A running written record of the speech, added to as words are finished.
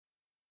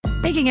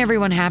Making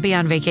everyone happy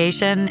on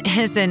vacation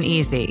isn't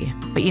easy,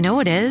 but you know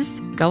what is?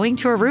 Going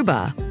to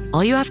Aruba.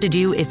 All you have to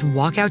do is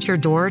walk out your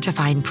door to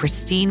find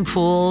pristine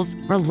pools,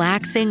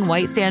 relaxing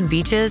white sand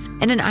beaches,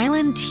 and an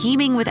island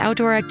teeming with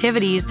outdoor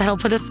activities that'll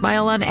put a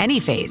smile on any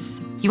face.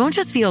 You won't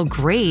just feel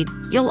great,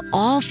 you'll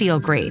all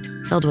feel great,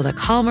 filled with a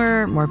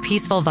calmer, more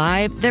peaceful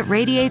vibe that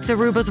radiates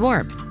Aruba's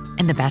warmth.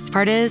 And the best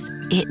part is,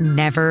 it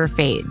never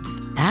fades.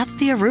 That's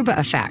the Aruba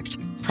effect.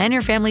 Plan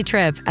your family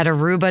trip at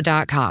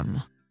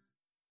Aruba.com.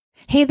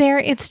 Hey there,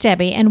 it's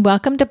Debbie, and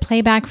welcome to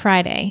Playback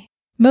Friday.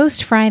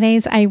 Most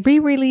Fridays, I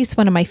re-release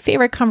one of my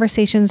favorite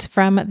conversations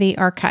from the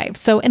archive.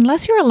 So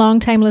unless you're a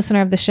longtime listener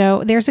of the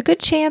show, there's a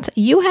good chance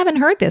you haven't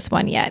heard this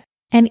one yet.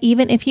 And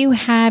even if you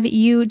have,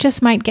 you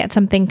just might get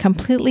something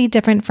completely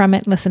different from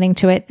it listening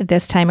to it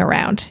this time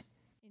around.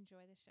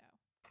 Enjoy the show.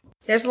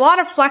 There's a lot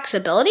of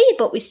flexibility,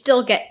 but we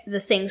still get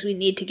the things we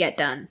need to get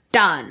done.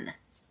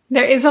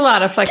 There is a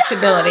lot of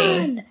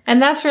flexibility, Done.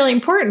 And that's really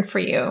important for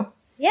you.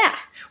 Yeah.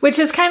 Which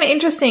is kind of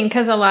interesting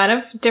because a lot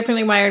of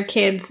differently wired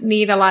kids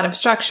need a lot of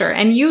structure.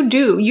 And you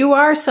do. You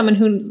are someone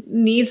who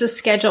needs a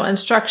schedule and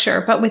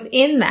structure. But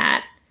within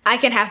that, I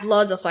can have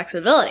loads of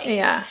flexibility.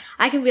 Yeah.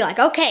 I can be like,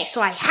 okay,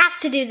 so I have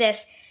to do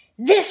this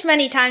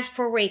many times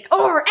per week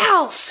or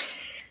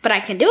else. But I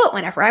can do it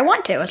whenever I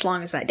want to, as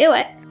long as I do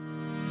it.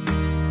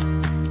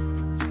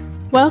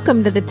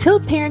 Welcome to the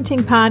Tilt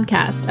Parenting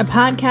Podcast, a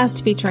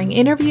podcast featuring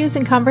interviews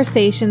and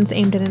conversations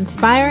aimed at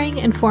inspiring,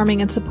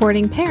 informing, and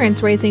supporting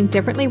parents raising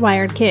differently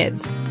wired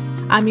kids.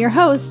 I'm your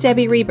host,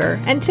 Debbie Reber,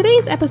 and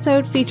today's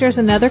episode features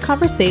another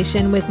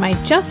conversation with my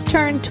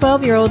just-turned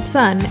 12-year-old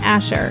son,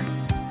 Asher.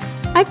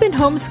 I've been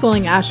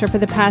homeschooling Asher for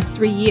the past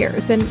 3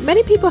 years, and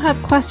many people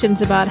have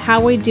questions about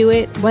how we do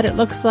it, what it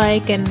looks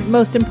like, and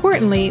most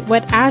importantly,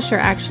 what Asher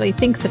actually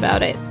thinks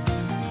about it.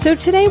 So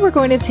today we're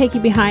going to take you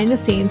behind the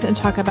scenes and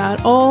talk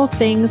about all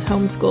things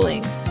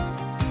homeschooling.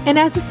 And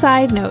as a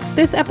side note,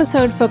 this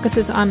episode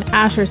focuses on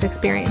Asher's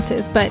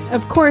experiences, but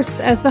of course,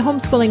 as the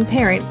homeschooling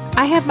parent,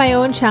 I have my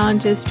own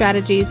challenges,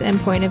 strategies, and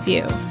point of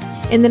view.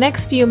 In the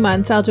next few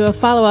months, I'll do a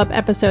follow-up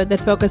episode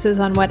that focuses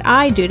on what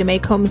I do to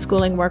make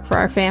homeschooling work for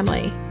our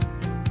family.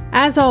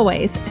 As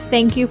always,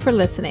 thank you for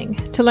listening.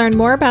 To learn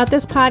more about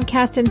this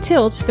podcast and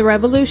Tilt, the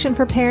revolution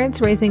for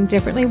parents raising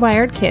differently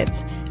wired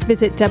kids,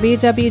 visit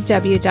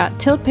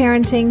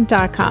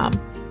www.tiltparenting.com.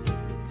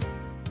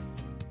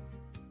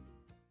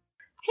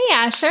 Hey,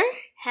 Asher.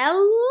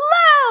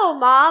 Hello,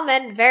 Mom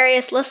and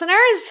various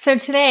listeners. So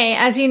today,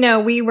 as you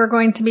know, we were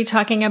going to be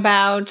talking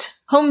about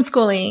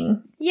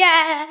homeschooling.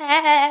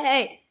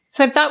 Yay!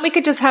 So I thought we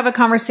could just have a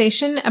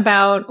conversation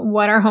about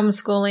what our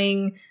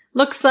homeschooling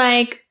looks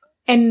like,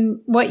 and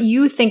what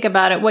you think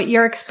about it, what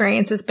your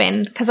experience has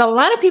been. Because a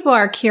lot of people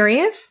are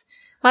curious.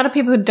 A lot of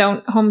people who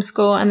don't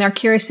homeschool, and they're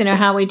curious to know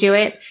how we do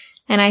it.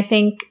 And I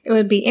think it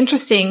would be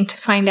interesting to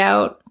find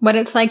out what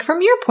it's like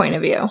from your point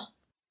of view.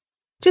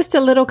 Just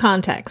a little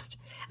context.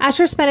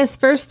 Asher spent his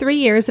first 3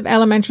 years of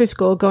elementary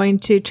school going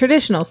to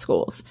traditional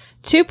schools,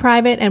 2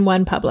 private and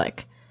 1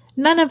 public.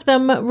 None of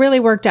them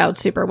really worked out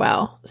super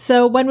well.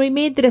 So when we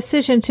made the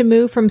decision to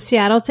move from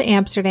Seattle to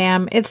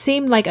Amsterdam, it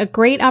seemed like a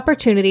great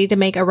opportunity to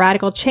make a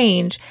radical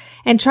change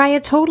and try a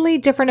totally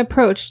different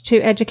approach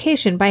to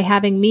education by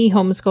having me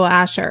homeschool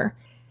Asher.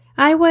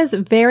 I was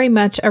very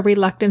much a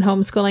reluctant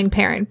homeschooling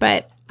parent,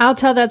 but I'll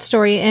tell that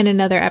story in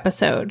another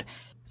episode.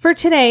 For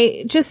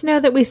today, just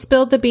know that we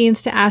spilled the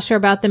beans to Asher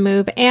about the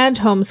move and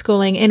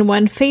homeschooling in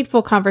one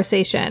fateful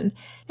conversation.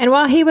 And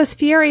while he was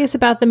furious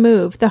about the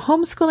move, the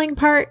homeschooling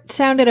part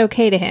sounded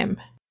okay to him.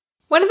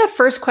 One of the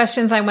first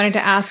questions I wanted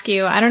to ask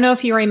you, I don't know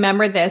if you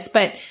remember this,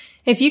 but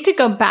if you could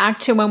go back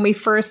to when we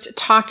first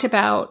talked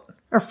about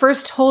or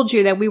first told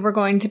you that we were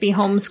going to be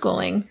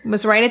homeschooling. It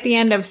was right at the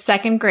end of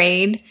 2nd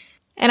grade.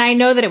 And I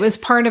know that it was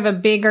part of a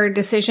bigger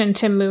decision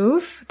to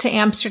move to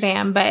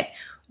Amsterdam, but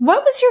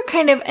what was your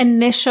kind of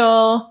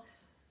initial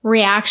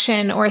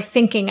reaction or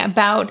thinking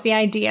about the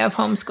idea of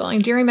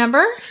homeschooling? Do you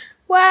remember?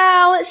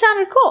 Well, it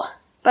sounded cool,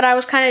 but I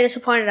was kind of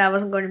disappointed I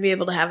wasn't going to be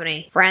able to have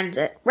any friends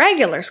at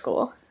regular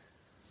school.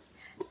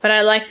 But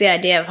I liked the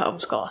idea of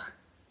homeschool.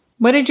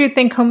 What did you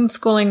think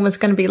homeschooling was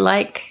going to be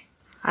like?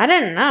 I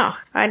didn't know.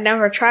 I'd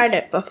never tried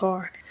it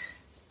before.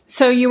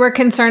 So you were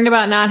concerned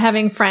about not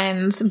having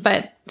friends,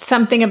 but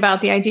something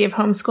about the idea of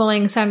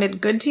homeschooling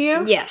sounded good to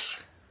you?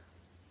 Yes.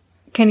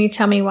 Can you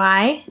tell me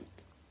why?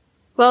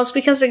 Well, it's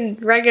because the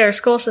regular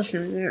school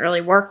system didn't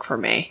really work for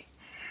me.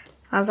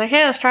 I was like,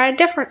 hey, let's try a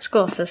different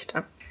school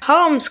system.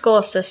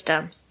 Homeschool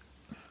system.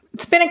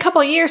 It's been a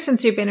couple years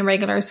since you've been in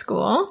regular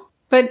school,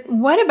 but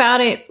what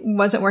about it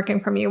wasn't working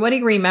for you? What do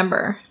you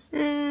remember?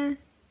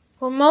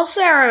 Well,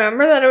 mostly I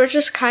remember that it was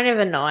just kind of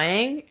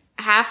annoying.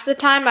 Half the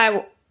time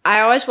I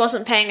always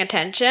wasn't paying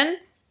attention,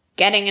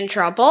 getting in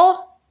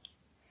trouble,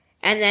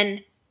 and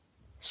then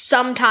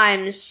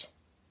sometimes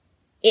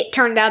it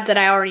turned out that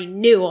I already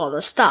knew all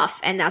the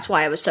stuff, and that's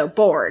why I was so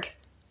bored.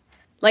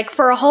 Like,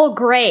 for a whole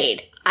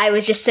grade, I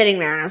was just sitting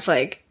there, and I was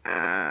like,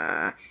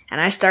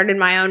 and I started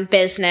my own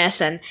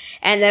business, and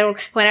then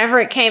whenever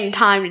it came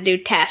time to do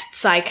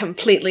tests, I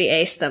completely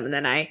aced them, and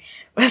then I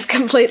was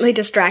completely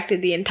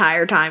distracted the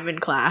entire time in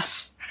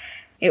class.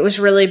 It was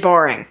really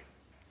boring.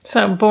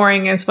 So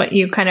boring is what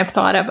you kind of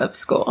thought of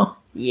school.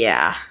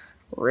 Yeah,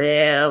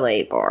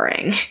 really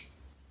boring.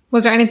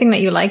 Was there anything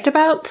that you liked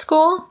about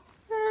school?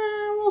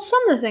 Well,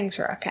 some of the things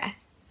were okay.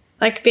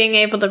 Like being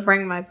able to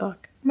bring my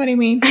book. What do you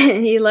mean?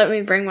 He let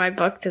me bring my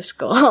book to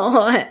school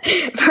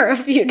for a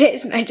few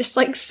days, and I just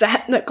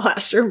sat in the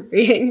classroom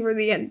reading for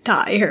the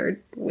entire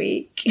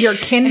week. Your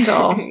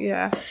Kindle.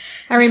 Yeah.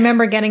 I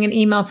remember getting an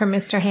email from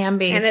Mr.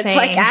 Hamby and saying... it's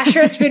like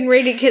Asher's been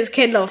reading his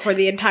Kindle for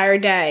the entire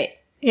day.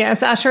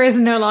 Yes, Asher is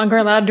no longer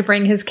allowed to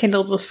bring his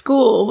Kindle to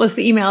school, was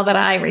the email that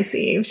I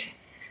received.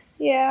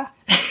 Yeah.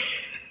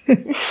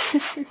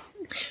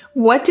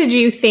 What did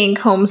you think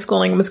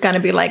homeschooling was going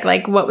to be like?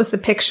 Like, what was the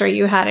picture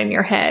you had in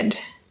your head?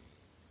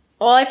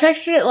 Well, I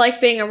pictured it like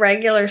being a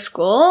regular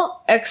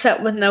school,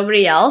 except with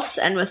nobody else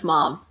and with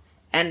Mom,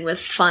 and with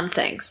fun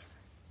things.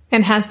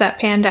 And has that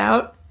panned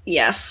out?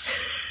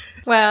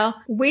 Yes.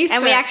 Well, and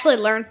we actually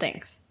learned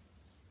things.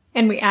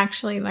 And we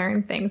actually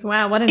learn things.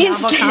 Wow, what a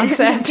novel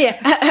concept. Yeah.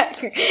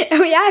 And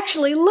we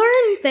actually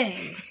learn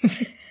things.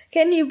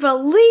 Can you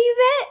believe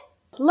it?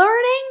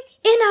 Learning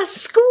in a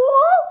school?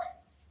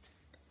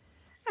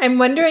 I'm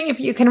wondering if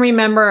you can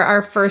remember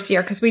our first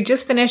year, because we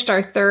just finished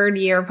our third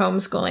year of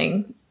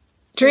homeschooling.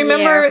 Do you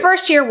remember? Yeah,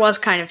 first year was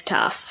kind of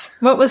tough.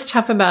 What was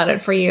tough about it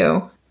for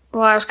you?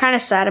 Well, I was kind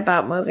of sad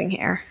about moving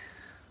here.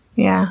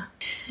 Yeah.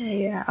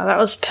 Yeah, that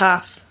was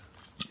tough.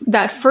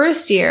 That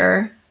first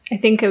year, I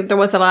think there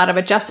was a lot of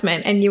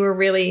adjustment, and you were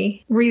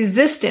really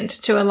resistant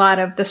to a lot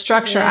of the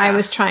structure I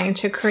was trying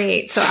to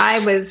create. So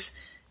I was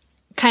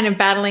kind of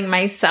battling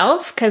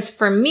myself, because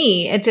for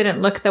me, it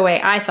didn't look the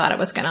way I thought it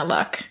was going to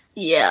look.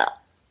 Yeah.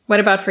 What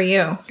about for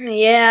you?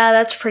 Yeah,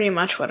 that's pretty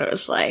much what it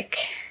was like.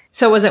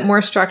 So was it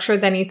more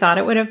structured than you thought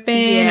it would have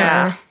been?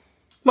 Yeah. Or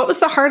what was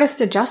the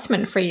hardest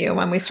adjustment for you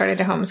when we started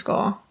to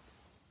homeschool?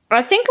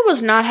 I think it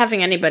was not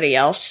having anybody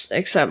else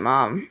except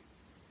Mom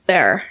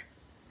there.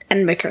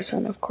 And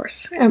Mickerson, of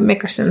course.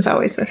 Mickerson's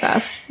always with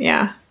us.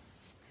 Yeah.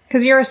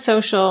 Because you're a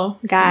social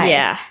guy.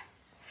 Yeah.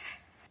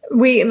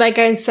 We, like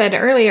I said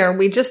earlier,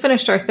 we just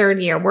finished our third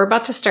year. We're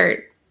about to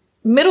start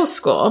middle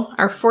school,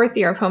 our fourth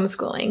year of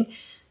homeschooling.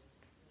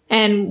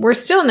 And we're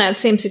still in that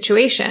same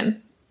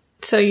situation.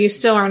 So you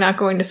still are not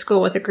going to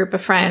school with a group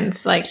of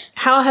friends. Like,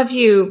 how have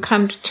you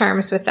come to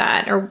terms with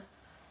that? Or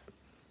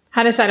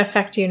how does that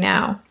affect you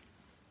now?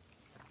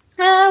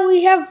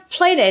 We have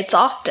play dates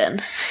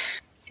often.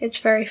 It's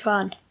very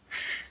fun.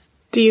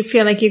 Do you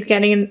feel like you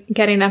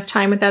get enough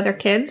time with other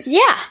kids?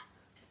 Yeah.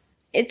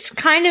 It's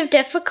kind of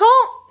difficult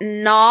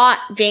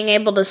not being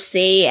able to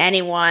see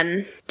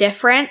anyone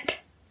different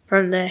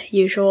from the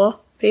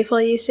usual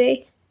people you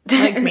see.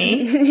 Like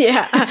me?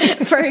 Yeah,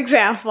 for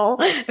example,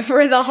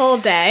 for the whole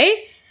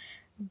day.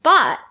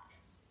 But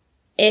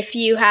if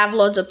you have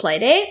loads of play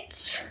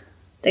dates,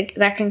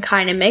 that can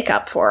kind of make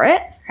up for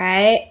it,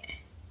 right?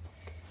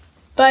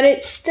 But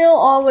it's still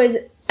always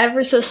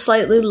ever so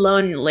slightly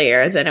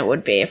lonelier than it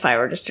would be if I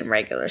were just in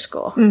regular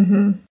school.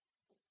 Mm-hmm.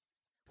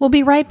 We'll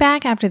be right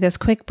back after this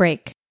quick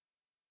break.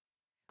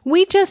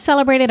 We just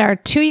celebrated our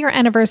 2-year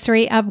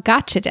anniversary of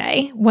Gotcha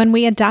Day when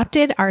we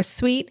adopted our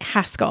sweet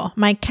Haskell,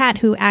 my cat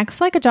who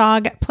acts like a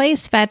dog,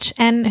 plays fetch,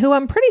 and who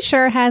I'm pretty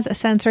sure has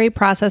sensory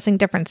processing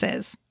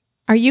differences.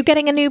 Are you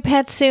getting a new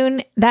pet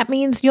soon? That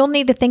means you'll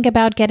need to think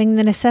about getting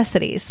the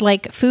necessities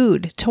like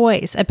food,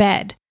 toys, a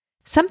bed.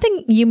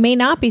 Something you may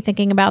not be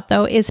thinking about,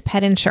 though, is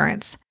pet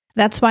insurance.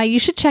 That's why you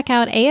should check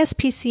out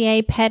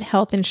ASPCA Pet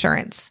Health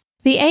Insurance.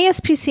 The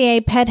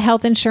ASPCA Pet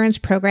Health Insurance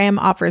Program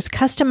offers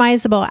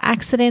customizable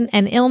accident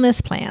and illness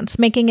plans,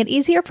 making it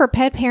easier for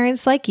pet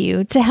parents like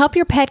you to help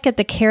your pet get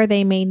the care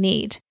they may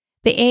need.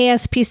 The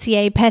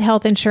ASPCA Pet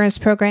Health Insurance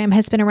Program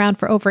has been around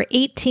for over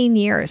 18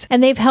 years,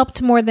 and they've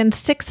helped more than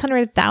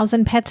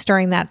 600,000 pets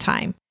during that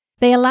time.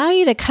 They allow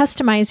you to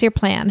customize your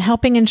plan,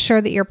 helping ensure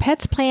that your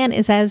pet's plan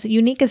is as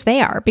unique as they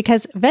are,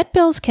 because vet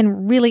bills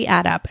can really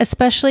add up,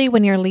 especially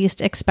when you're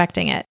least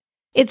expecting it.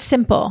 It's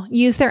simple.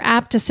 Use their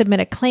app to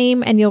submit a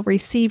claim and you'll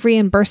receive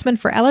reimbursement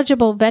for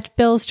eligible vet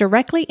bills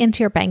directly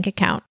into your bank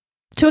account.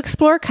 To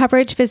explore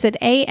coverage, visit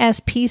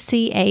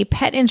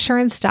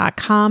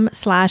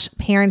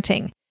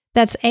aspcapetinsurance.com/parenting.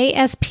 That's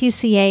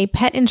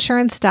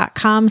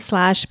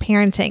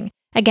aspcapetinsurance.com/parenting.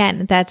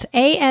 Again, that's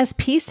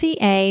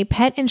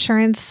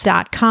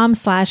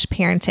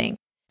aspcapetinsurance.com/parenting.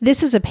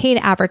 This is a paid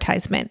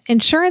advertisement.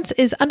 Insurance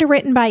is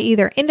underwritten by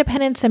either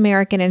Independence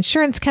American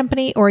Insurance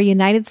Company or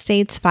United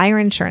States Fire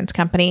Insurance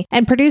Company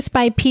and produced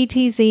by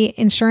PTZ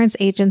Insurance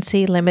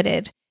Agency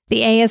Limited.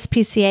 The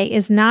ASPCA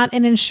is not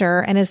an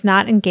insurer and is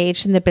not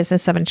engaged in the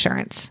business of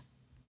insurance.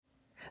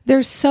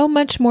 There's so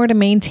much more to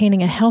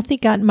maintaining a healthy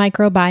gut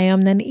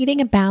microbiome than eating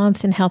a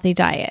balanced and healthy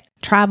diet.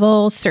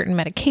 Travel, certain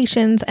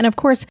medications, and of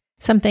course,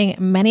 something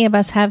many of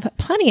us have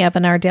plenty of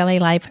in our daily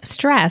life,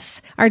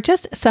 stress, are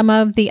just some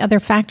of the other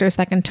factors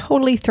that can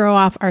totally throw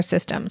off our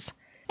systems.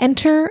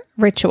 Enter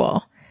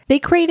Ritual. They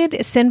created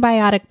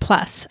Synbiotic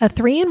Plus, a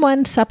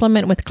 3-in-1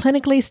 supplement with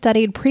clinically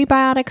studied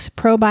prebiotics,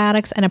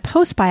 probiotics, and a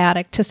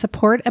postbiotic to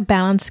support a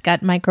balanced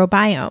gut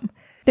microbiome.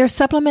 Their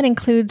supplement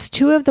includes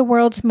 2 of the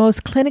world's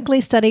most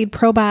clinically studied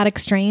probiotic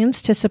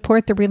strains to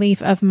support the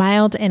relief of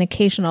mild and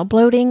occasional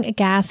bloating,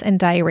 gas, and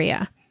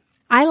diarrhea.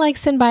 I like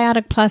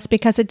Synbiotic Plus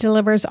because it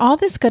delivers all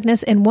this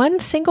goodness in one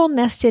single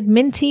nested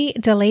minty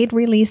delayed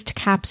released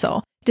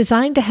capsule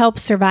designed to help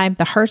survive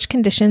the harsh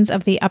conditions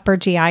of the upper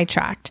GI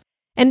tract.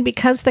 And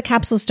because the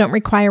capsules don't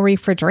require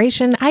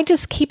refrigeration, I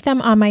just keep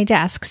them on my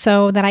desk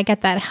so that I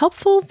get that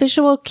helpful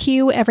visual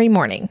cue every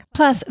morning.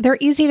 Plus, they're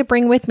easy to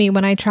bring with me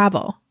when I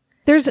travel.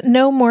 There's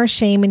no more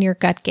shame in your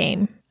gut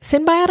game.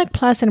 Synbiotic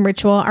Plus and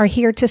Ritual are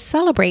here to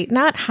celebrate,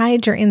 not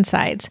hide your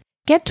insides.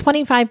 Get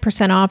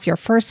 25% off your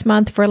first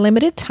month for a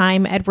limited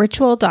time at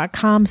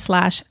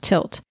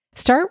ritual.com/tilt.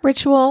 Start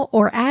Ritual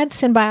or add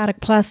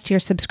Synbiotic Plus to your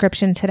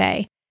subscription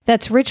today.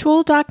 That's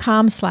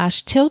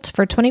ritual.com/tilt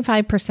for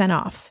 25%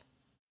 off.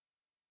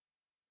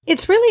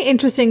 It's really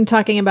interesting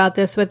talking about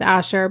this with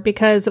Asher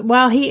because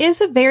while he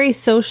is a very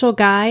social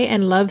guy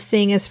and loves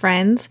seeing his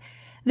friends,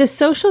 the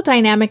social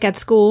dynamic at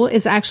school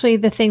is actually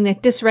the thing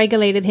that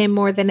dysregulated him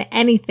more than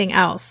anything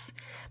else.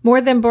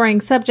 More than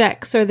boring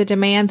subjects or the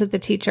demands of the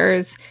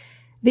teachers,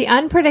 the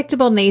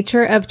unpredictable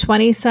nature of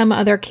 20-some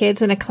other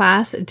kids in a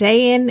class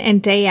day in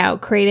and day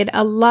out created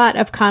a lot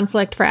of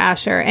conflict for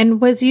Asher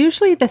and was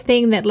usually the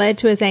thing that led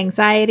to his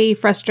anxiety,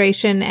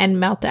 frustration, and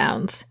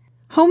meltdowns.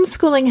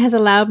 Homeschooling has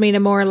allowed me to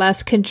more or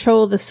less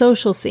control the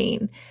social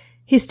scene.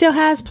 He still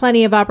has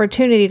plenty of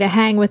opportunity to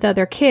hang with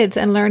other kids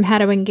and learn how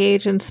to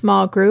engage in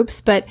small groups,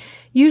 but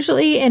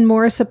usually in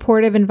more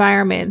supportive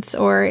environments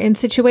or in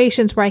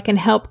situations where I can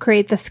help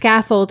create the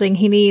scaffolding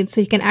he needs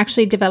so he can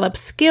actually develop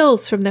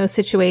skills from those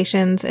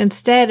situations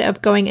instead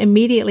of going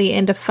immediately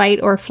into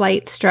fight or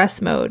flight stress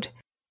mode.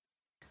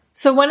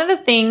 So one of the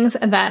things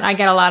that I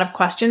get a lot of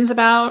questions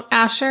about,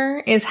 Asher,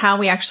 is how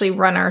we actually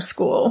run our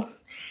school.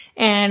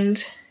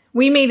 And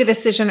we made a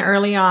decision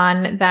early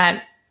on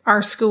that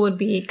our school would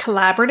be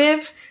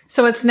collaborative.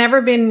 So it's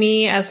never been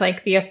me as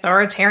like the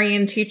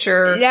authoritarian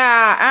teacher.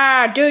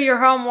 Yeah, do your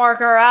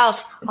homework or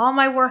else. All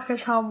my work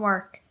is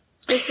homework.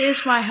 This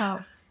is my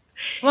home.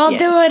 We'll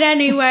do it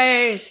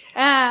anyways.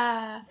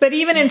 But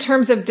even in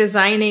terms of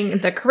designing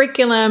the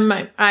curriculum,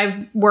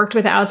 I've worked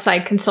with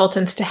outside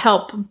consultants to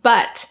help.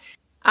 But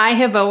I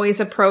have always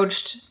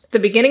approached the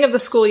beginning of the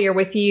school year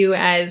with you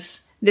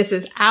as this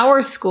is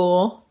our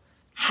school.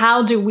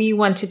 How do we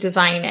want to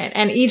design it?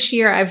 And each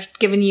year I've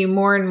given you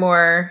more and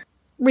more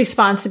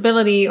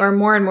responsibility or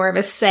more and more of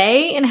a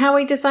say in how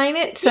we design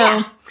it.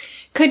 So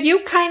could you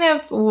kind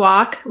of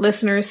walk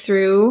listeners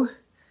through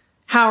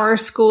how our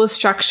school is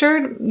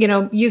structured, you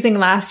know, using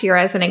last year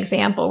as an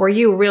example, where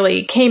you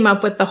really came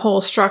up with the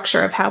whole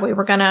structure of how we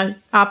were going to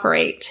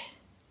operate?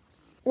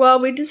 Well,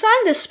 we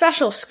designed this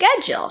special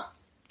schedule.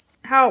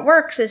 How it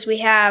works is we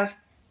have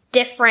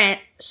different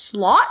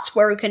slots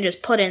where we can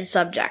just put in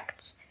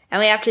subjects. And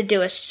we have to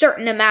do a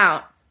certain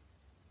amount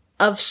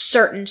of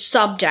certain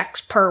subjects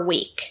per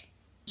week.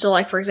 So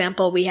like, for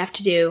example, we have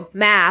to do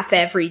math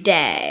every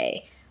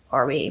day.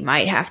 Or we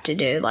might have to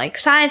do like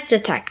science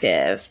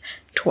detective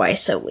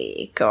twice a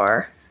week.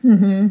 Or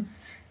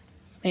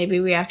maybe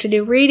we have to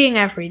do reading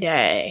every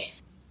day.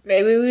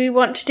 Maybe we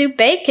want to do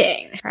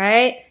baking,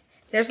 right?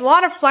 There's a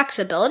lot of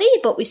flexibility,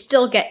 but we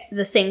still get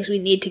the things we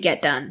need to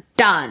get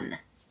done.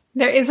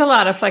 There is a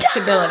lot of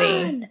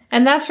flexibility.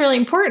 And that's really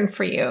important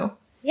for you.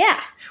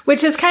 Yeah.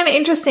 Which is kind of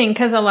interesting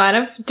because a lot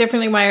of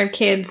differently wired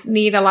kids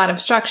need a lot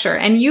of structure.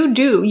 And you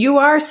do. You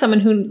are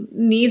someone who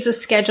needs a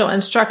schedule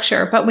and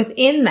structure. But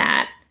within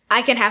that,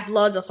 I can have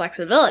loads of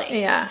flexibility.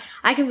 Yeah.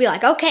 I can be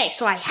like, okay,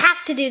 so I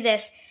have to do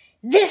this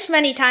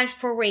many times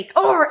per week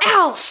or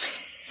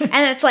else.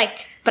 And it's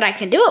like, but I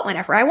can do it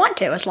whenever I want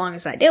to as long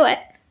as I do it.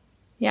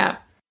 Yeah.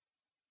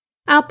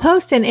 I'll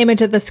post an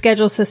image of the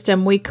schedule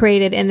system we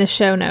created in the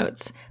show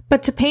notes.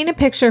 But to paint a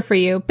picture for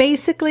you,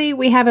 basically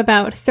we have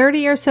about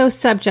 30 or so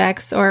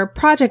subjects or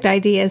project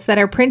ideas that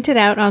are printed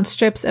out on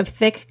strips of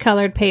thick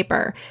colored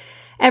paper.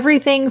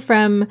 Everything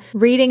from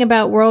reading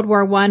about World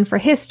War I for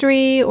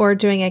history, or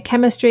doing a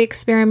chemistry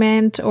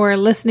experiment, or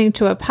listening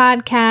to a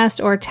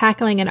podcast, or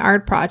tackling an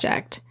art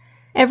project.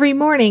 Every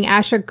morning,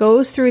 Asher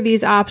goes through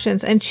these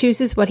options and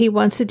chooses what he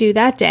wants to do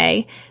that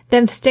day,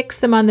 then sticks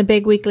them on the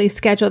big weekly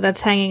schedule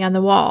that's hanging on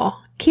the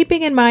wall,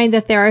 keeping in mind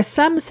that there are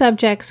some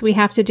subjects we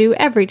have to do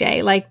every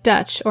day, like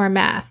Dutch or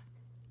math.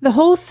 The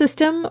whole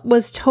system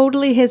was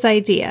totally his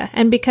idea,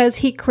 and because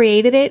he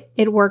created it,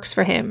 it works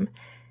for him.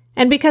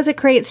 And because it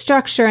creates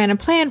structure and a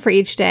plan for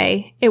each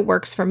day, it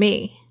works for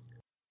me.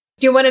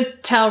 Do you want to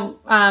tell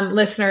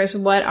listeners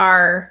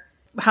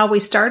how we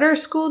start our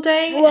school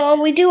day?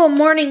 Well, we do a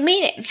morning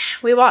meeting.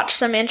 We watch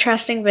some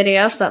interesting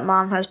videos that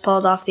Mom has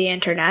pulled off the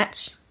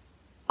internets.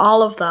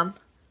 All of them.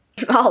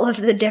 All of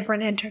the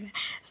different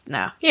internets.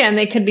 No. Yeah, and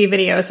they could be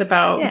videos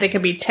about, they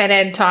could be TED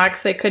Ed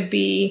talks, they could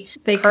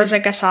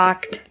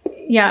gesagt.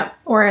 Yeah,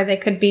 or they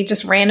could be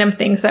just random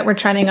things that were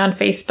trending on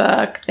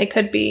Facebook. They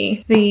could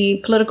be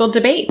the political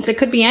debates. It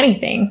could be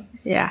anything.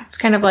 Yeah. It's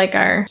kind of like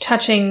our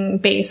touching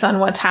base on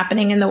what's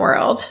happening in the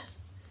world.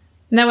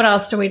 And then what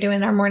else do we do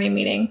in our morning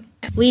meeting?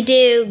 We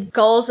do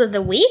goals of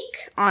the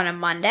week on a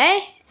Monday,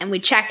 and we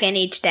check in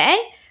each day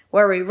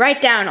where we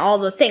write down all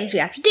the things we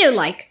have to do,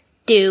 like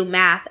do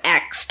math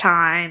X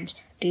times,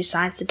 do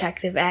science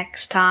detective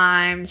X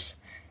times,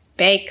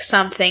 bake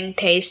something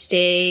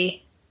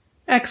tasty,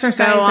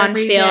 exercise go on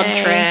every field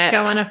day, trip.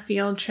 go on a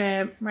field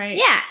trip, right?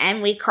 Yeah,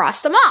 and we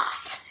cross them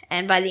off.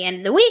 And by the end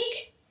of the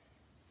week,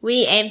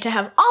 we aim to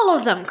have all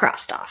of them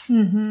crossed off.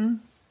 Mm-hmm.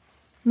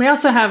 We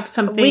also have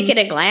something... A week at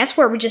a glance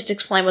where we just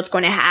explain what's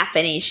going to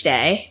happen each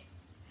day.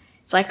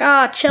 It's like,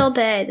 oh, chill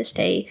day. This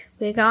day,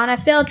 we go on a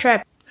field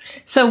trip.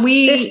 So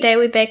This day,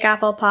 we bake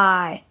apple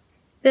pie.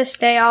 This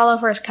day,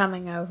 Oliver's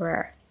coming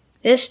over.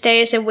 This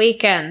day is a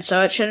weekend,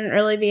 so it shouldn't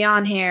really be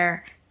on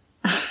here.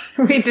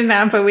 We did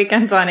not put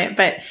weekends on it,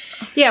 but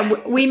yeah,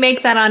 we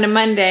make that on a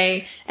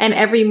Monday, and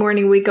every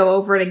morning we go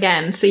over it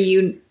again, so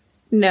you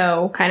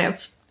know kind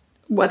of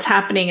what's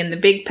happening in the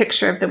big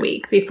picture of the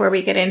week before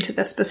we get into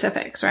the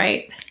specifics,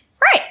 right?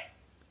 Right.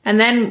 And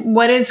then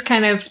what is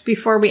kind of,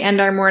 before we end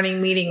our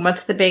morning meeting,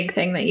 what's the big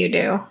thing that you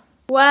do?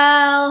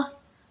 Well,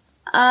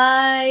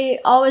 I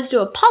always do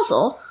a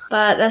puzzle,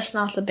 but that's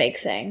not the big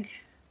thing.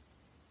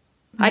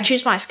 I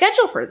choose my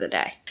schedule for the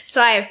day.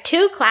 So I have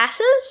 2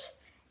 classes,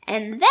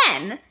 and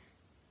then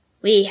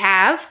we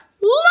have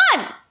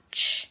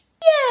lunch.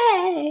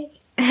 Yay!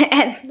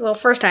 And, well,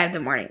 first I have the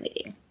morning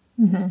meeting.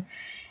 Mm-hmm.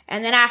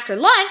 And then after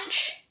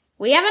lunch,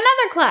 we have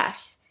another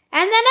class.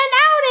 And then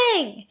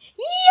an outing.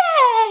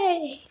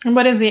 Yay! And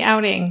what is the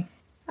outing?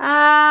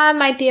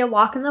 Might be a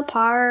walk in the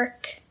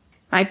park.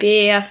 Might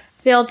be a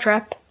field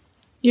trip.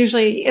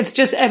 Usually it's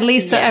just at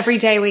least so Yeah. every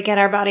day we get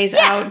our bodies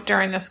Yeah. out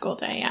during the school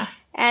day, yeah.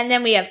 And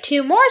then we have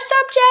 2 more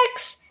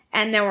subjects.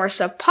 And then we're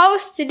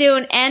supposed to do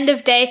an end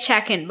of day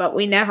check-in, but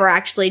we never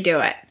actually do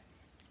it.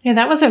 Yeah,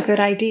 that was a good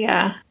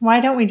idea. Why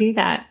don't we do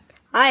that?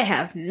 I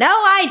have no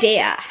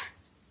idea.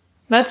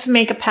 Let's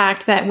make a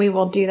pact that we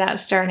will do that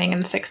starting in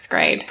 6th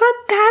grade. But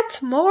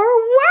that's more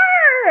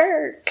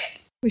work.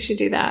 We should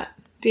do that.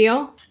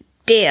 Deal?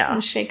 Deal. I'll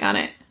shake on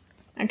it.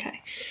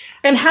 Okay.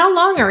 And how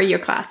long are your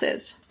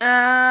classes?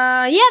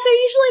 Yeah,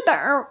 they're usually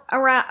about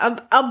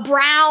around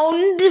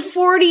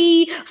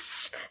 40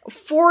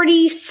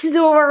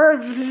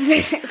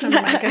 Oh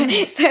my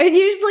goodness. They're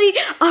usually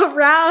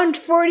around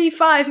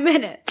 45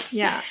 minutes.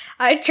 Yeah.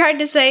 I tried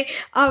to say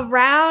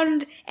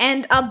around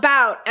and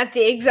about at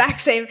the exact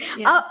same.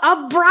 Yes.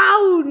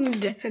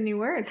 Around. It's a new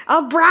word.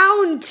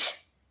 Around.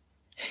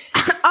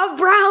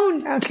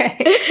 Around.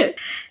 Okay.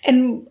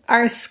 And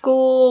our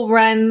school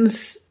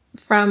runs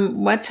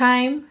from what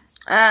time?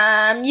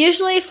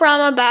 Usually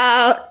from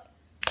about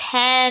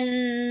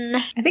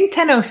 10. I think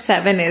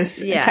 10:07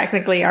 is Yeah.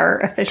 technically our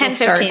official 10:15,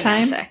 start I'd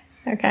time. say.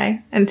 Okay.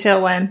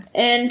 Until when?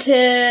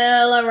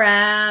 Until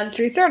around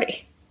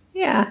 3:30.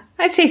 Yeah.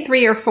 I'd say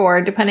 3 or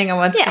 4, depending on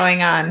what's Yeah.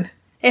 going on.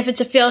 If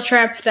it's a field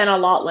trip, then a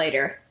lot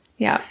later.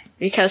 Yeah.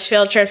 Because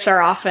field trips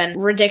are often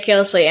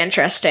ridiculously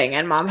interesting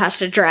and Mom has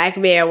to drag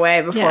me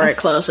away before Yes. it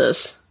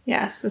closes.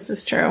 Yes, this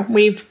is true.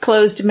 We've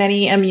closed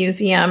many a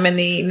museum in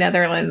the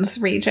Netherlands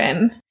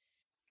region.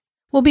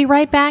 We'll be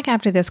right back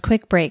after this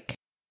quick break.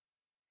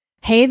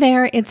 Hey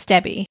there, it's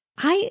Debbie.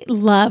 I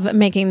love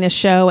making this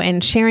show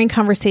and sharing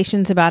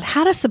conversations about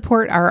how to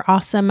support our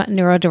awesome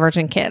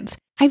neurodivergent kids.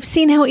 I've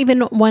seen how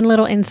even one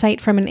little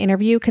insight from an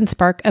interview can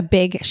spark a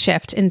big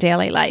shift in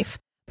daily life.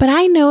 But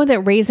I know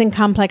that raising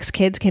complex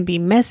kids can be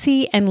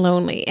messy and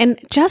lonely. And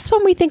just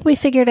when we think we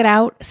figured it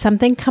out,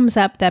 something comes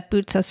up that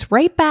boots us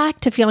right back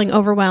to feeling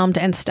overwhelmed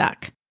and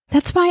stuck.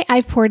 That's why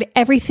I've poured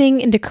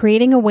everything into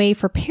creating a way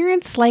for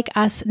parents like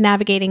us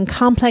navigating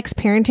complex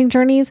parenting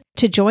journeys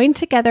to join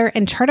together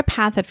and chart a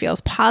path that feels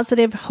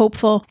positive,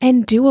 hopeful,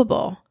 and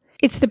doable.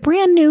 It's the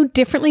brand new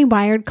Differently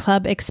Wired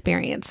Club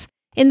experience.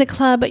 In the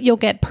club, you'll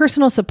get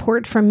personal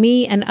support from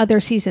me and other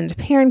seasoned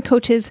parent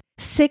coaches,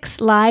 6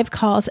 live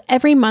calls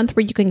every month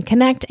where you can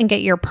connect and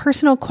get your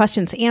personal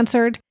questions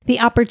answered, the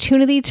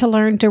opportunity to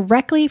learn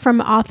directly from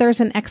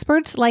authors and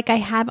experts like I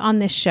have on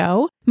this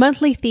show,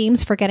 monthly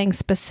themes for getting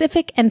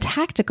specific and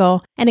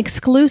tactical, an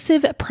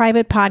exclusive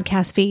private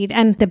podcast feed,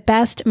 and the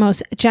best,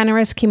 most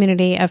generous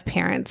community of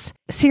parents.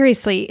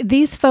 Seriously,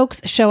 these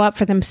folks show up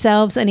for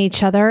themselves and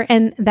each other,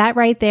 and that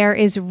right there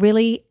is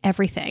really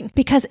everything.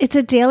 Because it's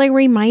a daily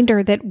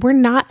reminder that we're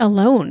not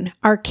alone.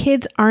 Our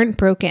kids aren't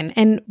broken,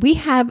 and we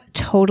have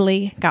totally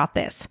got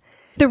this.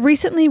 The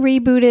recently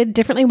rebooted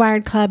Differently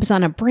Wired Club is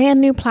on a brand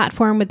new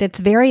platform with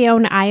its very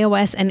own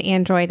iOS and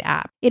Android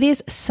app. It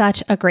is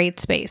such a great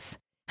space.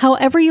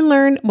 However you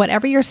learn,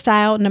 whatever your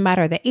style, no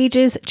matter the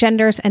ages,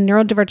 genders, and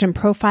neurodivergent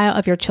profile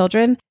of your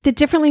children, the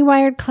Differently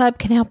Wired Club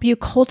can help you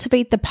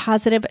cultivate the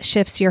positive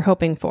shifts you're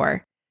hoping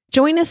for.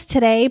 Join us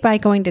today by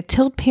going to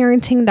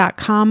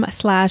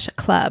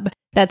tiltparenting.com/club.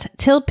 That's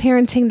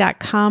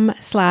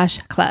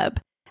tiltparenting.com/club.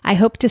 I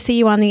hope to see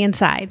you on the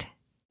inside.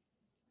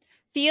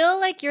 Feel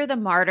like you're the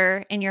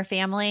martyr in your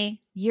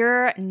family?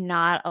 You're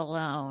not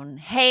alone.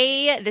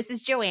 Hey, this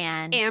is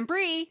Joanne. And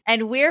Bree.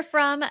 And we're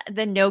from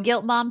the No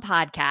Guilt Mom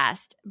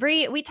podcast.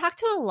 Bree, we talk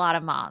to a lot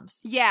of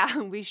moms.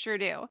 Yeah, we sure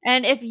do.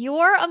 And if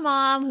you're a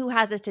mom who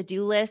has a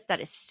to-do list that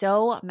is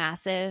so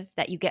massive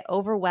that you get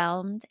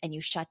overwhelmed and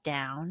you shut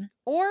down,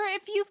 or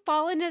if you've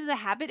fallen into the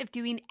habit of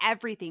doing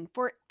everything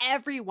for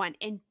everyone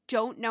and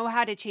don't know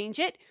how to change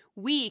it,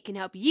 we can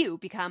help you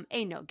become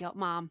a no-guilt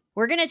mom.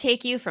 we're going to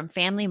take you from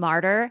family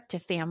martyr to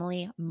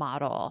family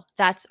model.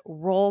 That's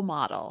role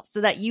model,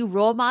 so that you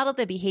role model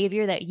the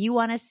behavior that you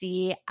want to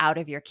see out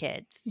of your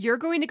kids. You're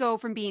going to go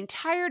from being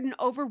tired and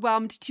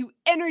overwhelmed to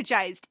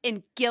energized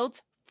and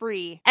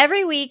guilt-free.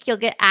 Every week, you'll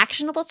get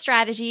actionable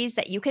strategies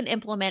that you can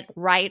implement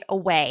right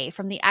away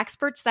from the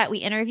experts that we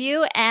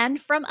interview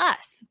and from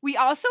us. We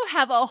also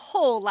have a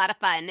whole lot of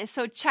fun,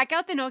 so check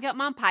out the No Guilt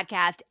Mom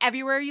podcast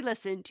everywhere you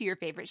listen to your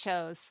favorite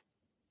shows.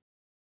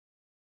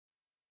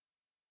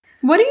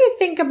 What do you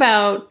think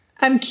about,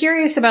 I'm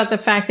curious about the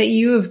fact that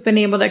you have been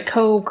able to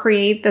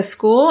co-create the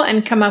school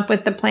and come up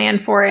with the plan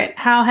for it.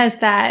 How has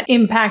that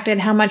impacted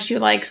how much you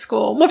like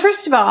school? Well,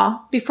 first of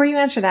all, before you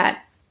answer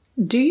that,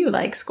 do you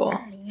like school?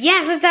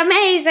 Yes, it's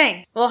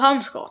amazing. Well,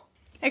 homeschool.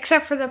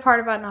 Except for the part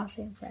about not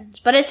seeing friends.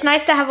 But it's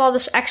nice to have all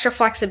this extra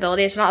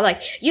flexibility. It's not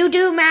like, you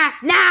do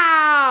math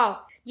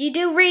now! You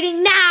do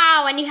reading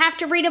now! And you have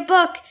to read a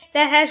book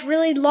that has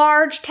really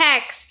large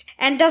text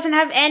and doesn't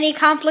have any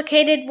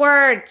complicated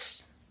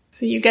words.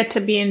 So you get to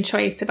be in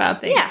choice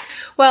about things. Yeah.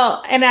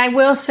 Well, and I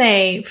will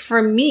say,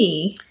 for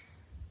me,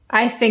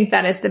 I think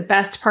that is the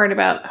best part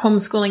about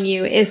homeschooling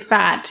you, is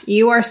that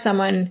you are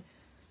someone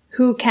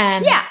who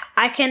can... Yeah,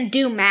 I can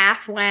do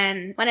math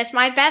when it's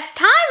my best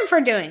time for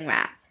doing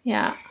math.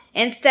 Yeah.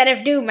 Instead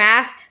of do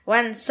math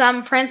when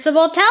some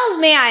principal tells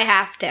me I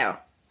have to.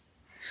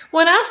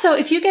 Well, and also,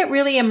 if you get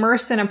really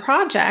immersed in a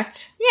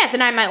project... Yeah,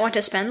 then I might want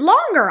to spend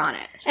longer on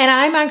it. And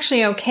I'm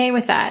actually okay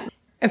with that.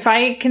 If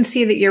I can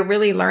see that you're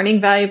really learning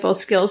valuable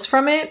skills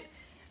from it,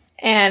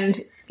 and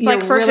you're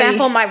like, for really,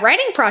 example, my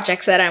writing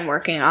project that I'm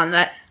working on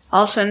that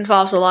also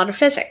involves a lot of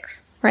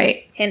physics.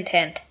 Right. Hint,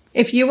 hint.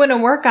 If you want to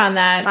work on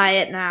that... Buy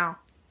it now.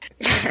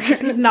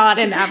 This is not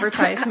an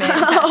advertisement.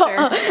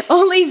 Sure.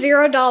 Only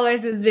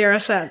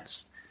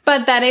 $0.00.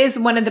 But that is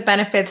one of the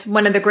benefits,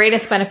 one of the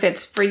greatest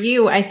benefits for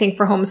you, I think,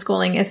 for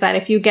homeschooling, is that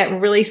if you get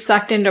really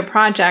sucked into a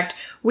project,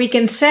 we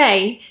can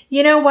say,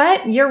 you know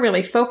what? You're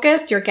really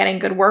focused. You're getting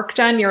good work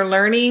done. You're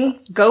learning.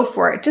 Go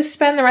for it. Just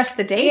spend the rest of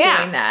the day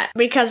doing that.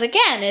 Because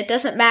again, it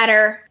doesn't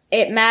matter.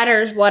 It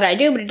matters what I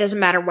do, but it doesn't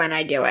matter when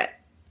I do it,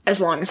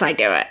 as long as I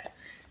do it.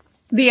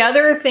 The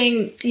other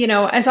thing, you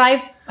know, as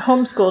I've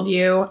homeschooled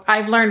you,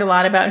 I've learned a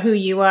lot about who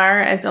you are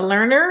as a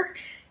learner.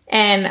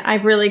 And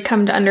I've really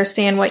come to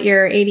understand what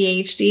your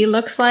ADHD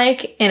looks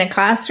like in a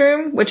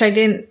classroom, which I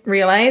didn't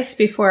realize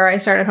before I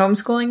started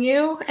homeschooling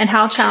you, and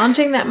how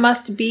challenging that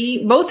must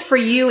be, both for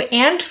you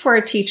and for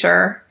a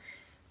teacher,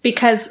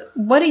 because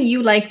what do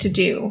you like to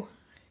do?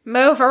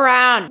 Move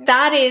around.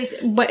 That is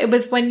what it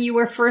was when you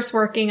were first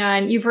working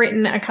on, you've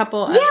written a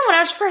couple of... Yeah, when I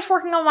was first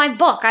working on my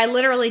book, I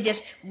literally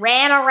just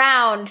ran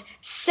around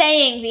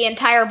saying the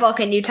entire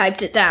book and you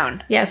typed it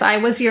down. Yes, I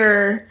was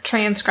your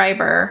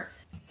transcriber.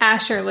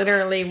 Asher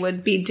literally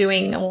would be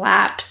doing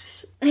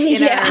laps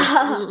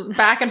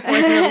back and forth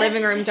in the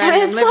living room,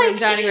 dining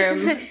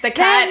room. The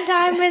cat,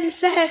 Diamond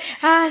said,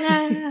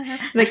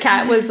 the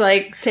cat was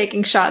like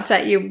taking shots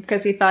at you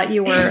because he thought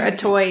you were a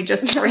toy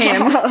just for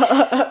him.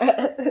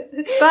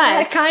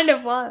 But it kind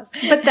of was.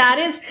 But that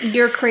is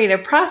your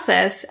creative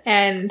process,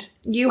 and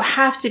you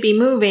have to be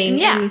moving.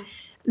 Yeah. And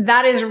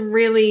that is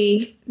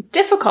really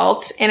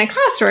difficult in a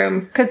classroom,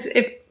 because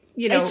if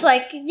you know, it's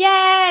like,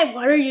 yay,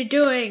 what are you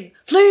doing?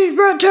 Please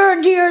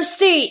return to your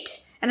seat.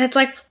 And it's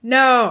like,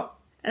 no.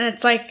 And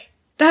it's like,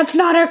 that's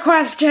not a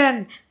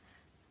question.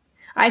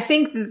 I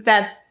think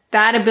that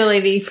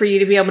ability for you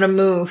to be able to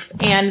move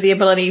and the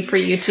ability for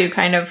you to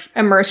kind of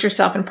immerse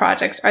yourself in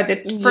projects are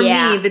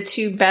me, the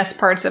two best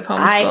parts of homeschooling.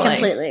 I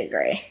completely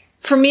agree.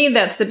 For me,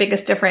 that's the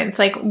biggest difference.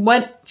 Like,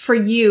 what for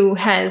you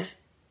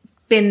has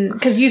been,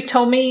 because you've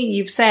told me,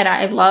 you've said,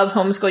 I love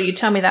homeschool. You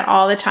tell me that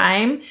all the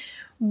time.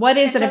 What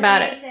is it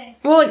about it?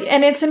 Well,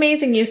 and it's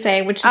amazing, you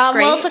say, which is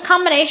great. Well, it's a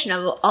combination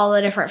of all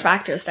the different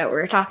factors that we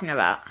were talking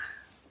about.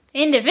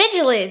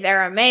 Individually,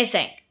 they're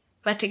amazing.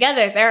 But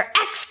together, they're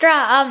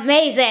extra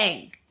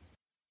amazing.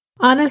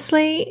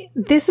 Honestly,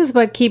 this is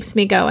what keeps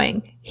me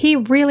going. He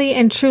really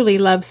and truly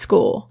loves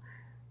school.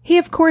 He,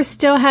 of course,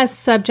 still has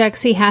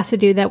subjects he has to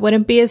do that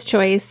wouldn't be his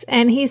choice,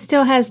 and he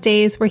still has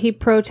days where he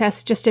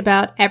protests just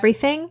about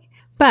everything.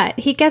 But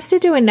he gets to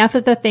do enough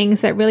of the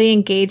things that really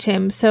engage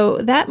him, so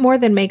that more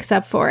than makes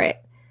up for it.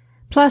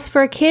 Plus,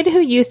 for a kid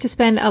who used to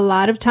spend a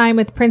lot of time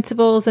with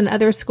principals and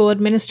other school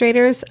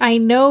administrators, I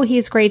know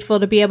he's grateful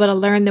to be able to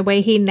learn the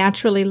way he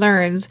naturally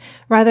learns,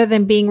 rather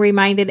than being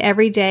reminded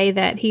every day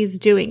that he's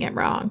doing it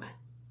wrong.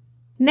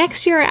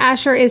 Next year,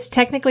 Asher is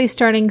technically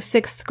starting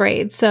 6th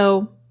grade,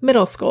 so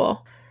middle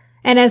school.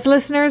 And as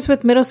listeners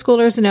with middle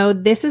schoolers know,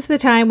 this is the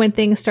time when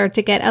things start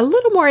to get a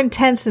little more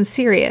intense and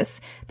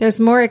serious. There's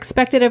more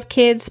expected of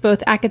kids,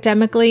 both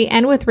academically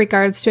and with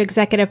regards to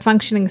executive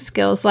functioning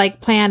skills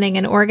like planning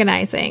and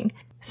organizing.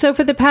 So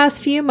for the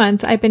past few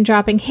months, I've been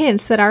dropping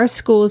hints that our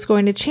school is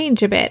going to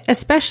change a bit,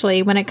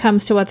 especially when it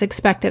comes to what's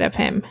expected of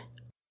him.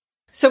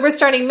 So we're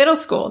starting middle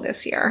school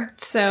this year.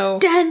 So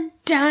Dun,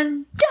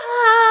 dun,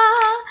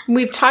 dun!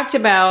 we've talked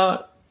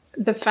about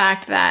the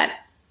fact that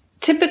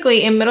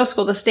typically in middle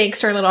school, the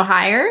stakes are a little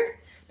higher.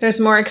 There's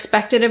more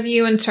expected of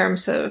you in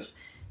terms of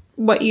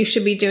what you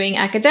should be doing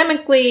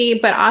academically,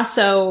 but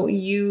also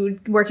you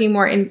working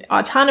more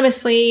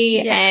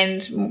autonomously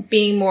and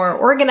being more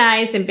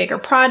organized in bigger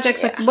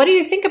projects. Like, what do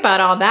you think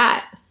about all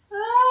that?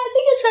 I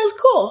think it sounds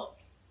cool.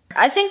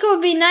 I think it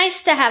would be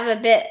nice to have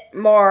a bit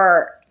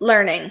more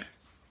learning.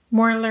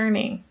 More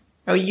learning.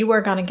 Oh, you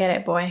are going to get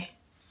it, boy.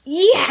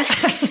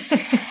 Yes!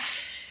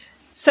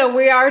 So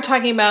we are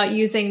talking about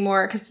using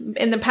more, because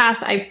in the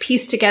past I've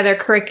pieced together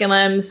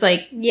curriculums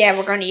like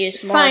we're going to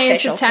use more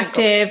Science official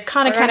Detective,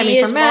 Khan We're Academy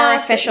use for Math.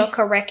 more official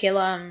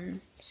curriculum.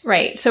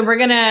 Right. So we're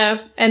going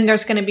to, and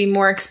there's going to be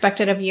more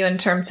expected of you in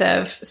terms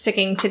of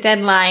sticking to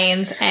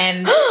deadlines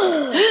and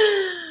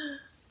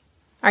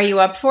are you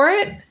up for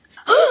it?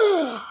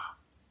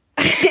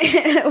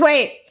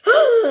 Wait.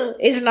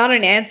 It's not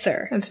an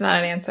answer. It's not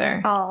an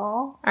answer.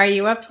 Oh. Are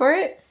you up for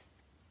it?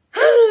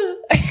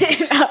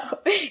 No.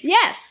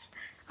 Yes.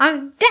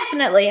 I'm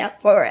definitely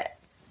up for it.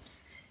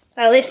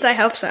 At least I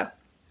hope so.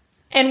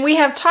 And we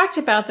have talked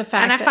about the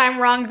fact And if I'm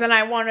wrong, then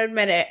I won't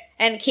admit it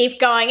and keep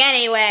going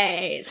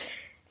anyways.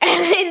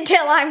 And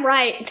until I'm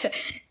right.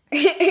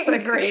 it's a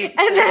great.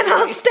 And then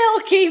I'll still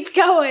keep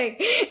going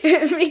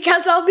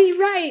because I'll be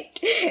right.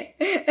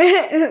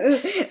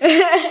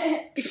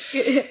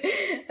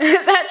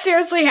 That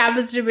seriously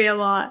happens to me a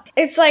lot.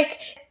 It's like,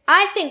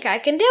 I think I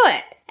can do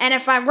it. And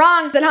if I'm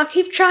wrong, then I'll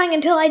keep trying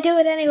until I do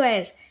it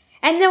anyways.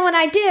 And then when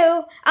I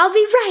do, I'll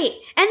be right.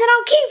 And then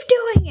I'll keep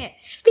doing it.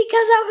 Because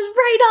I was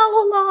right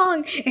all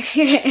along.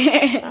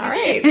 All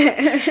right.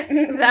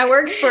 That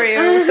works for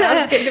you.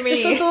 Sounds good to me.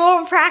 Just with a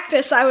little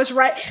practice, I was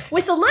right.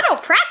 With a little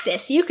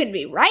practice, you can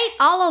be right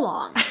all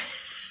along.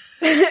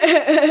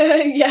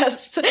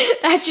 Yes,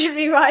 that should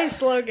be my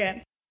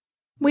slogan.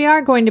 We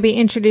are going to be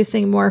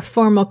introducing more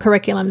formal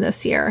curriculum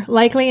this year,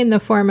 likely in the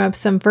form of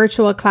some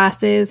virtual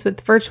classes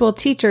with virtual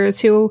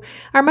teachers who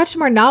are much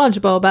more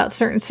knowledgeable about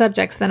certain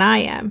subjects than I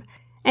am.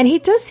 And he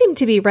does seem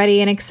to be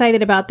ready and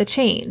excited about the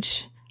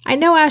change. I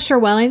know Asher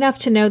well enough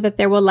to know that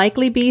there will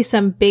likely be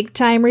some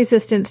big-time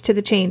resistance to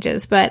the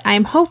changes, but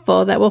I'm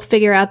hopeful that we'll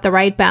figure out the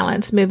right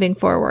balance moving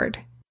forward.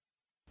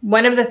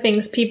 One of the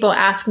things people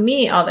ask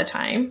me all the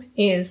time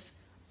is,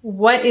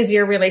 what is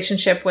your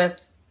relationship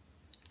with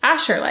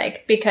Asher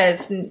like?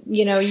 Because,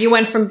 you know, you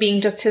went from being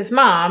just his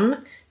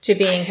mom to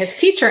being his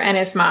teacher and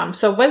his mom.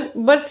 So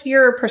what's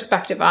your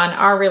perspective on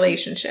our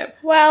relationship?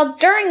 Well,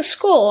 during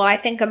school, I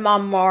think of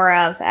Mom more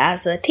of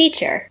as a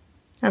teacher.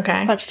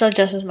 Okay. But still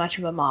just as much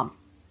of a mom.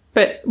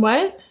 But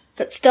what?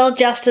 But still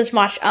just as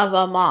much of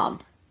a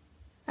mom.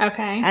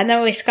 Okay. And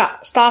then we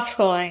stopped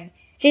schooling.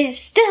 She's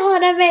still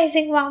an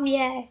amazing mom,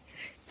 yay.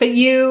 But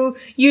you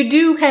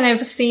do kind of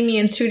see me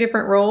in two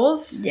different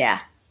roles.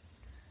 Yeah.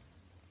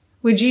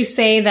 Would you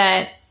say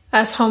that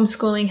us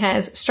homeschooling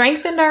has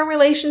strengthened our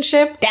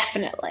relationship?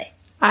 Definitely.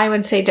 I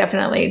would say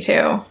definitely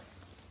too.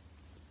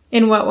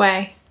 In what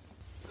way?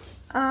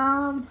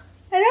 I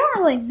don't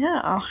really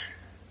know.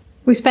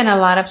 We spend a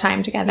lot of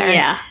time together.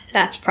 Yeah,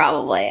 that's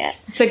probably it.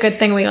 It's a good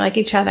thing we like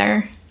each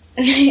other.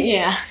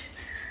 Yeah.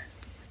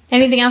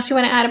 Anything else you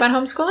want to add about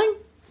homeschooling? Or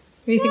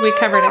do you think we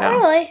covered it all? Not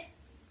really.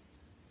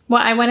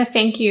 Well, I want to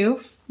thank you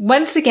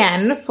once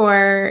again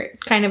for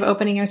kind of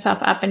opening yourself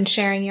up and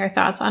sharing your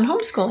thoughts on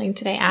homeschooling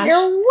today, Ash.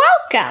 You're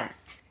welcome.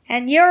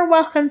 And you're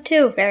welcome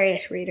too,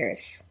 various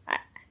readers.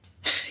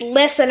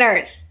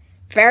 Listeners.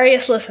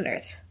 Various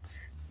listeners.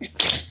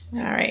 All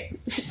right.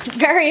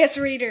 Various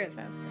readers.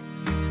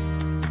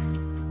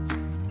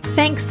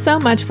 Thanks so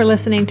much for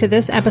listening to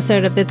this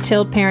episode of the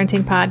Tilt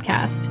Parenting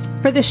Podcast.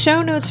 For the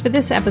show notes for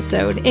this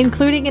episode,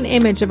 including an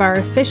image of our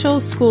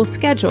official school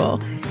schedule,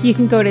 you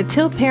can go to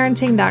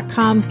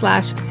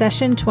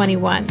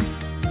tiltparenting.com/session21.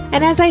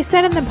 And as I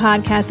said in the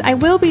podcast, I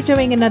will be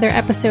doing another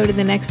episode in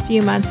the next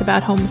few months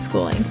about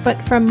homeschooling,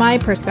 but from my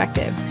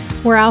perspective,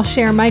 where I'll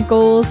share my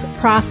goals,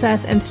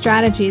 process, and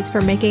strategies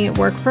for making it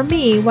work for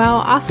me while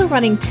also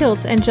running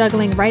Tilt and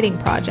juggling writing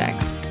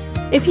projects.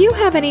 If you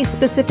have any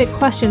specific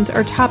questions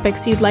or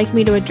topics you'd like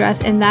me to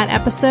address in that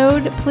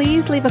episode,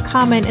 please leave a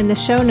comment in the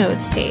show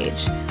notes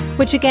page,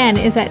 which again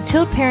is at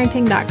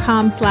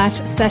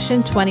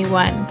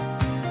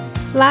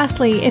tiltparenting.com/session21.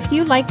 Lastly, if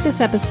you like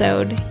this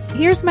episode,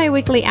 here's my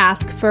weekly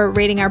ask for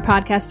rating our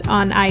podcast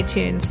on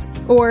iTunes,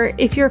 or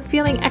if you're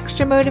feeling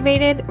extra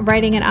motivated,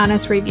 writing an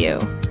honest review.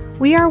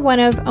 We are one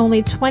of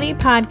only 20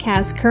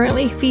 podcasts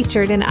currently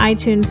featured in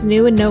iTunes'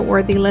 new and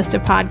noteworthy list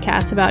of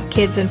podcasts about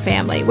kids and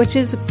family, which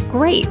is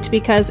great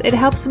because it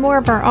helps more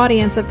of our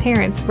audience of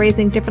parents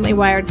raising differently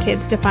wired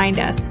kids to find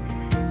us.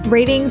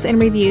 Ratings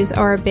and reviews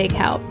are a big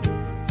help.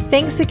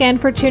 Thanks again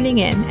for tuning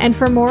in, and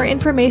for more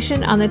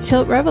information on the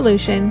Tilt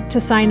Revolution, to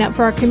sign up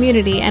for our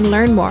community and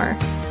learn more,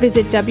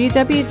 visit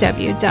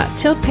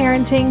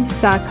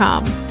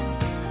www.tiltparenting.com.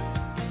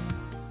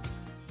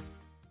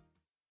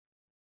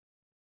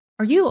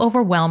 Are you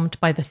overwhelmed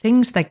by the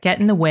things that get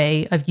in the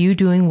way of you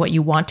doing what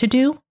you want to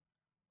do?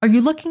 Are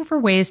you looking for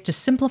ways to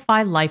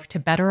simplify life to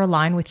better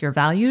align with your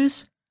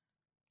values?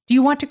 Do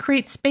you want to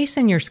create space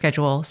in your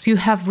schedule so you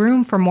have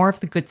room for more of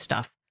the good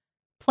stuff?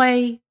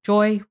 Play,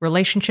 joy,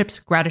 relationships,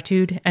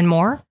 gratitude, and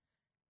more?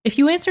 If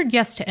you answered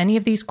yes to any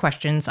of these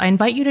questions, I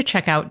invite you to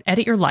check out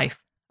Edit Your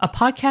Life, a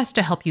podcast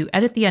to help you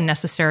edit the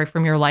unnecessary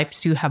from your life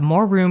so you have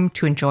more room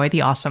to enjoy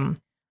the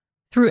awesome.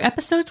 Through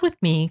episodes with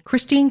me,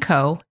 Christine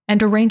Coe,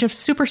 and a range of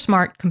super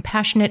smart,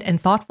 compassionate,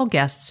 and thoughtful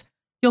guests,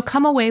 you'll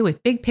come away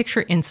with big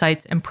picture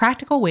insights and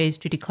practical ways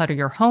to declutter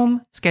your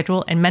home,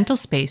 schedule, and mental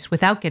space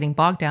without getting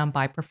bogged down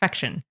by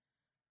perfection.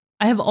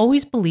 I have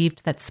always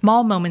believed that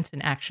small moments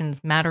and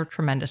actions matter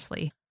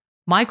tremendously.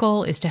 My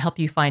goal is to help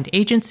you find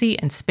agency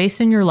and space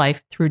in your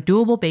life through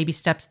doable baby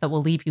steps that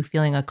will leave you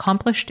feeling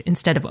accomplished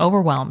instead of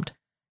overwhelmed.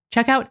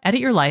 Check out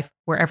Edit Your Life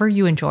wherever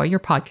you enjoy your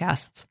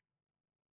podcasts.